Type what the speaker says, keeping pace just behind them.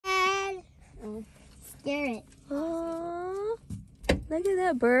scare it. Oh, look at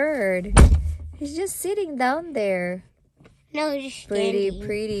that bird. He's just sitting down there. No, just standing.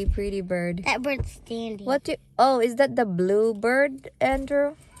 Pretty bird. That bird's standing. Oh, is that the blue bird,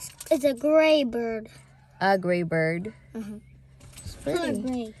 Andrew? It's a gray bird. A gray bird. It's Color pretty.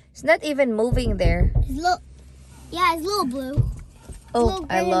 gray. It's not even moving there. It's it's a little blue. Oh,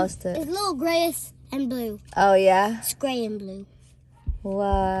 I lost it. It's a little grayish and blue. Oh, yeah? It's gray and blue.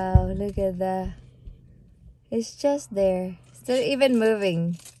 Wow, look at that. It's just there. Still even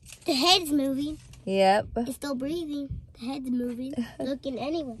moving. The head's moving. Yep. It's still breathing. The head's moving. Looking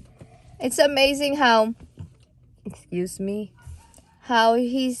anyway. It's amazing how, excuse me, how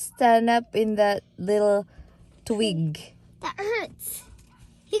he stand up in that little twig. That hurts.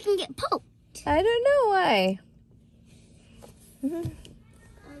 He can get poked. I don't know why.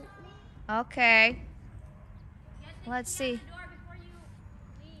 Okay. Let's see.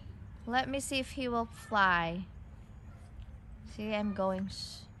 Let me see if he will fly. See, I'm going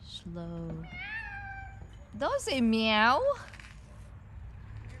slow. Don't say meow.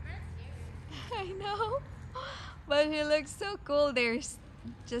 I know. But he looks so cool there,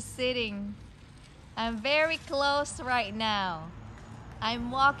 just sitting. I'm very close right now.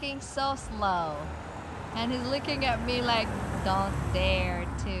 I'm walking so slow. And he's looking at me like, don't dare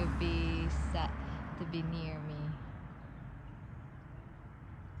to be near me.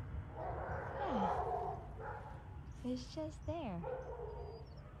 It's just there.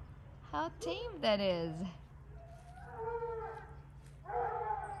 How tame that is.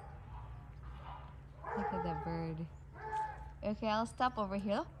 Look at that bird. Okay, I'll stop over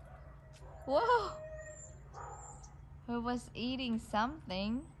here. Whoa! Who was eating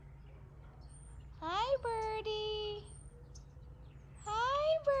something? Hi, birdie.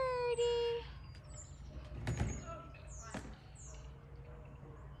 Hi, birdie.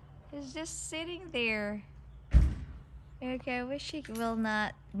 He's just sitting there. Okay, I wish he will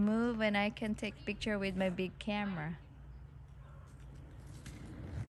not move and I can take picture with my big camera.